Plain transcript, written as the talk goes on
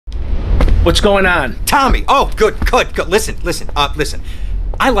What's going on? Tommy! Oh, good. Listen.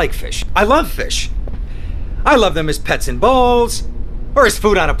 I like fish. I love fish. I love them as pets in bowls, or as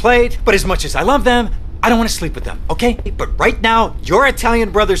food on a plate, but as much as I love them, I don't want to sleep with them, okay? But right now, your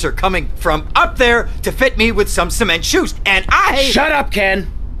Italian brothers are coming from up there to fit me with some cement shoes, and I... Shut up,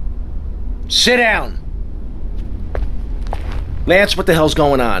 Ken! Sit down. Lance, what the hell's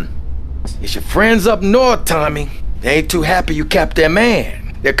going on? It's your friends up north, Tommy. They ain't too happy you capped their man.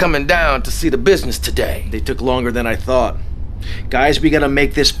 They're coming down to see the business today. They took longer than I thought. Guys, we gotta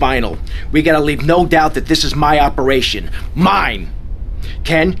make this final. We gotta leave no doubt that this is my operation. Mine!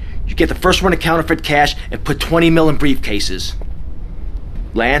 Ken, you get the first one to counterfeit cash and put 20 mil in briefcases.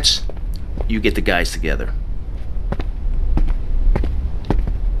 Lance, you get the guys together.